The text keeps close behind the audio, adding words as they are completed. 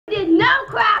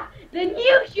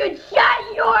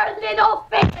original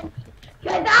fan.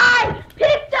 Cause I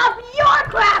picked up your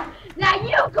crap that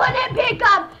you couldn't pick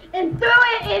up and threw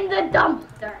it in the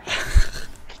dumpster.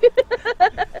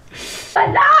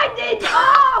 Cause I did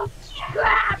all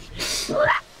crap.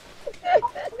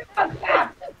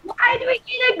 Why do we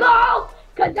get a goal?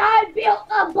 Cause I built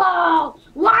a ball.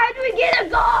 Why do we get a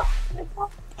goal?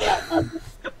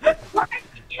 Why do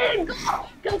we get a goal?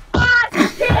 Cause I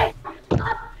picked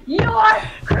up your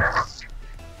crap.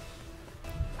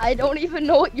 I don't even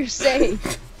know what you're saying.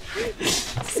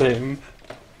 Same.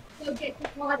 Go get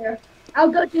some water. I'll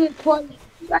go to the toilet.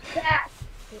 Right back.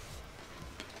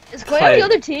 Is Clay on the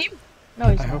other team? No,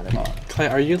 he's I not. hope not. Clay,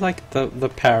 are you like the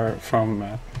parrot from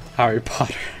Harry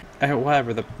Potter?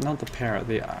 Whatever, not the parrot,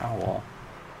 the owl.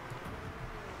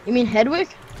 You mean Hedwig?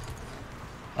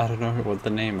 I don't know what the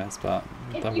name is, but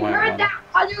If the you white heard one. that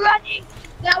water running,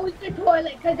 that was the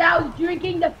toilet, because I was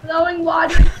drinking the flowing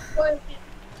water in the toilet.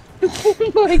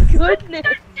 Oh my goodness.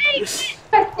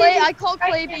 Clay, I call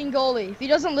Clay being goalie. If he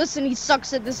doesn't listen, he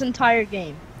sucks at this entire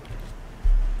game.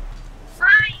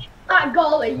 I am not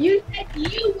goalie. You said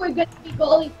you were going to be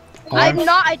goalie. Oh, I'm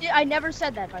not. I never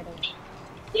said that, by the way.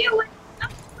 You were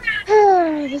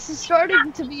This is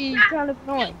starting to be kind of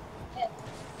annoying.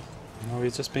 No,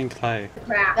 he's just being Clay.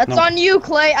 crap. That's No. on you,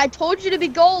 Clay. I told you to be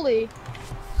goalie.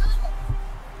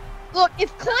 Look,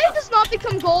 if Clay does not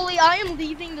become goalie, I am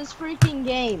leaving this freaking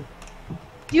game.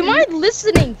 Do you mind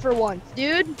listening for once,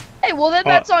 dude? Hey, well then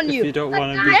that's on If you. you don't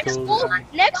want to be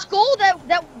Next goal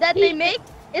that they make,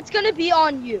 it's gonna be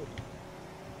on you.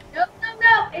 No,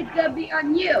 it's going to be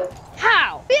on you.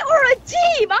 How? We are a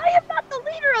team. I am not the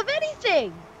leader of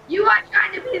anything. You are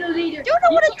trying to be the leader. Do you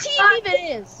know what a are team not-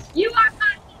 even is? You are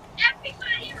not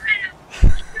everybody around.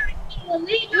 You're trying to be the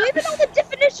leader. Do you even know the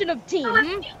definition of team? So if you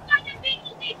want to be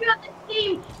the leader of the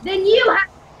team, then you have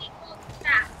to take all the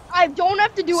crap. I don't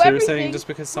have to do So you're everything. saying just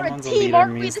because We're someone's a team, leader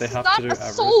aren't we? means they This is have not to do a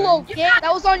everything? solo game.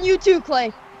 That was on you too,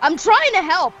 Clay. I'm trying to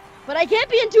help, but I can't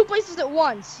be in two places at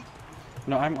once.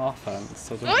 No, I'm offense,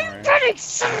 so don't I'm worry. getting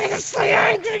seriously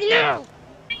angry now.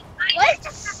 Clay,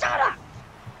 just shut up.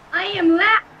 I am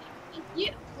laughing at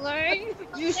you. Clay,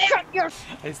 you shut your.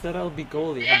 I said I'll be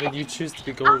goalie, and then you choose to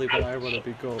be goalie, but I want to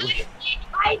be goalie.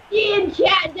 I see in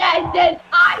chat that says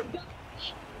I got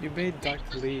You made Duck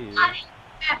leave.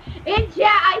 in chat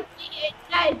I see it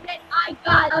that said I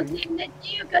got. I'll send it to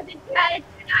you because in chat it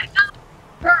said I got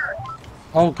her.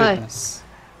 Oh goodness.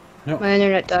 No. My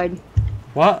internet died.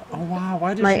 What? Oh wow,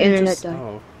 why did My you internet just... died.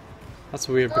 Oh. That's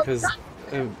weird because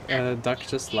Duck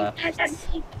just left.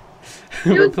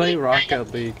 You We're playing think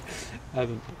Rocket League,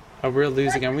 and we're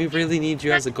losing, and we really need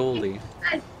you as a goalie.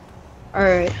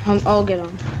 Alright, I'll get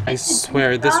on. I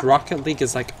swear, this Rocket League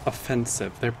is like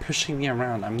offensive. They're pushing me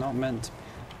around. I'm not meant.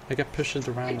 I get pushed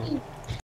around.